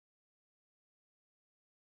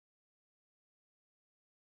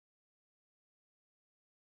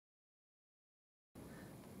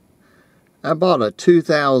I bought a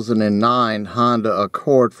 2009 Honda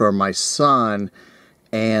Accord for my son,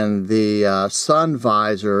 and the sun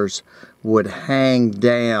visors would hang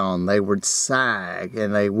down. They would sag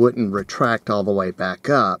and they wouldn't retract all the way back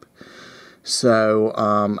up. So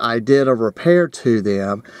I did a repair to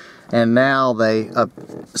them, and now they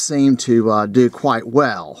seem to do quite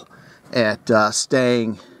well at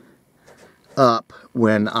staying up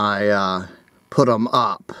when I put them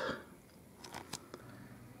up.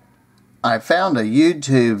 I found a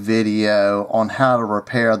YouTube video on how to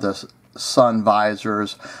repair the sun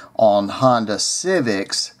visors on Honda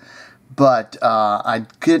Civics, but I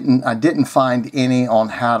didn't find any on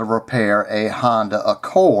how to repair a Honda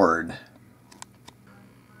Accord.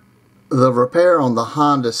 The repair on the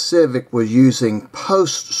Honda Civic was using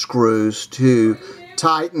post screws to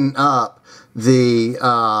tighten up the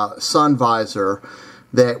sun visor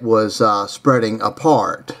that was spreading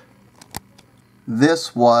apart.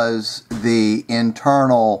 This was the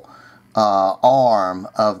internal arm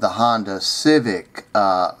of the Honda Civic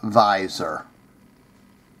visor.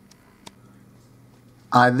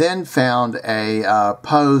 I then found a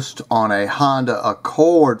post on a Honda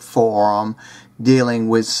Accord forum dealing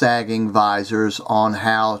with sagging visors on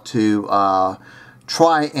how to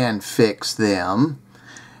try and fix them,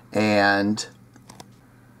 and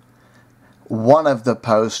one of the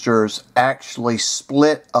posters actually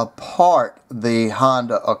split apart the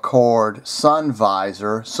Honda Accord sun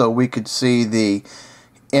visor so we could see the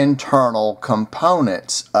internal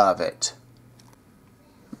components of it.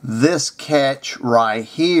 This catch right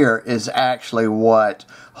here is actually what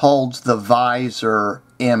holds the visor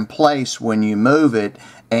in place when you move it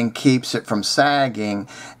and keeps it from sagging,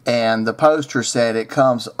 and the poster said it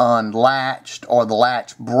comes unlatched, or the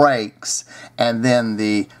latch breaks and then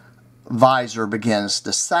the visor begins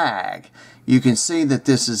to sag. You can see that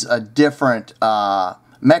this is a different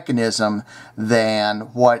mechanism than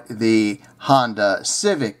what the Honda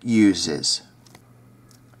Civic uses.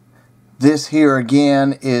 This here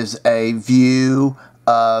again is a view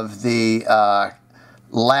of the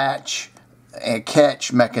latch and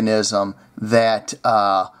catch mechanism that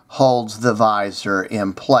holds the visor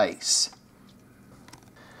in place.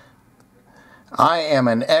 I am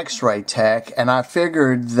an x-ray tech, and I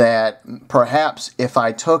figured that perhaps if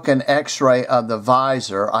I took an x-ray of the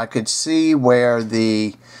visor, I could see where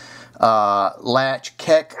the latch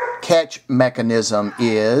catch mechanism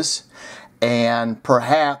is, and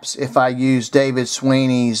perhaps if I use David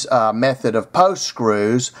Sweeney's method of post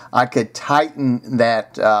screws, I could tighten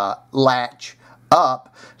that latch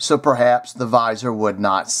up so perhaps the visor would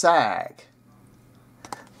not sag.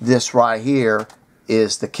 This right here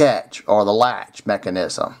is the catch or the latch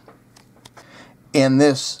mechanism. In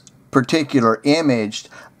this particular image,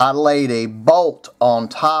 I laid a bolt on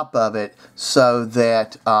top of it so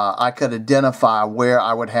that I could identify where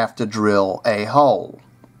I would have to drill a hole.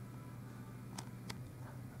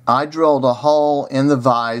 I drilled a hole in the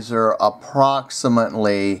visor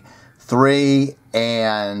approximately 3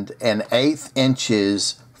 1/8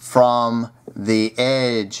 inches from the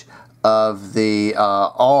edge of the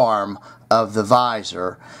arm of the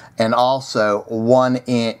visor, and also 1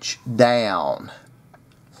 inch down.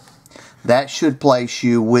 That should place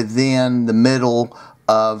you within the middle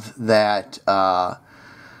of that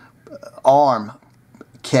arm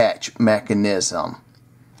catch mechanism.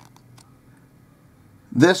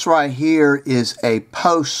 This right here is a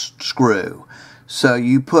post screw. So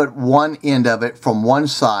you put one end of it from one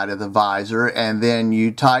side of the visor, and then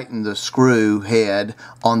you tighten the screw head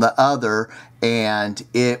on the other, and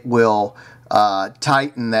it will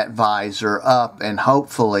tighten that visor up, and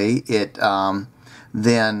hopefully it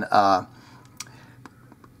then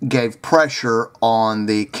gave pressure on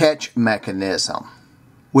the catch mechanism,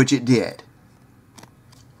 which it did.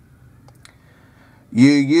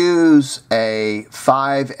 You use a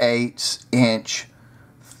 5/8 inch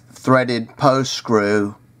threaded post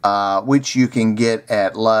screw, which you can get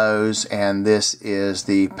at Lowe's, and this is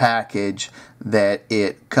the package that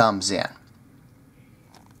it comes in.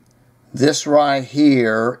 This right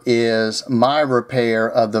here is my repair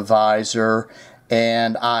of the visor,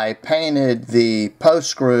 and I painted the post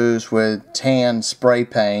screws with tan spray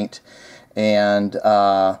paint, and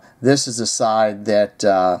this is the side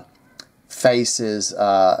that faces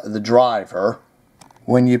the driver.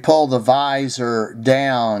 When you pull the visor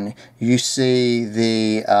down, you see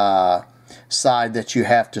the side that you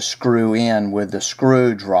have to screw in with the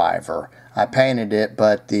screwdriver. I painted it,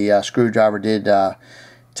 but the screwdriver did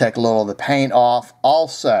take a little of the paint off.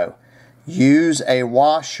 Also, use a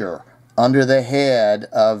washer under the head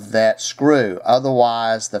of that screw.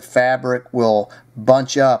 Otherwise, the fabric will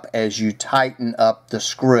bunch up as you tighten up the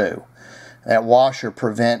screw. That washer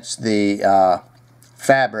prevents the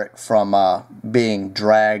fabric from being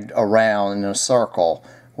dragged around in a circle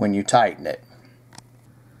when you tighten it.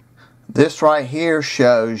 This right here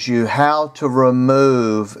shows you how to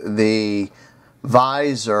remove the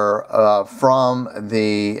visor from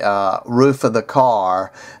the roof of the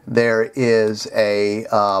car. There is a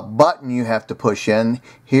button you have to push in.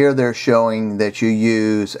 Here they're showing that you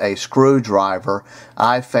use a screwdriver.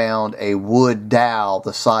 I found a wood dowel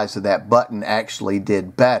the size of that button actually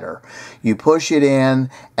did better. You push it in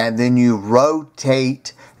and then you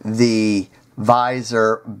rotate the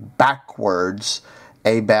visor backwards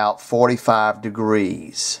about 45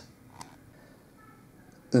 degrees.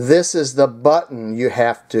 This is the button you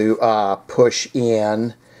have to push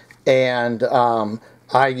in, and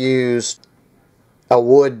I used a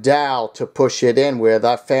wood dowel to push it in with.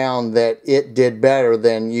 I found that it did better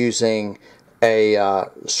than using a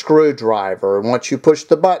screwdriver. And once you push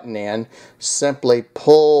the button in, simply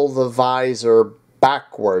pull the visor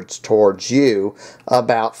backwards towards you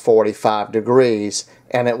about 45 degrees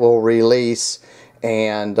and it will release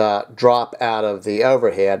and drop out of the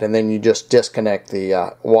overhead, and then you just disconnect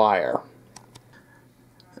the wire.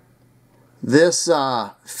 This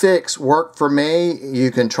fix worked for me.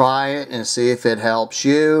 You can try it and see if it helps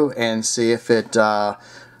you and see if it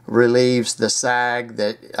relieves the sag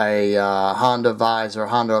that a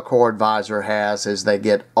Honda Accord visor has as they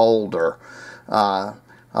get older. I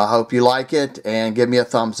hope you like it, and give me a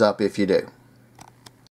thumbs up if you do.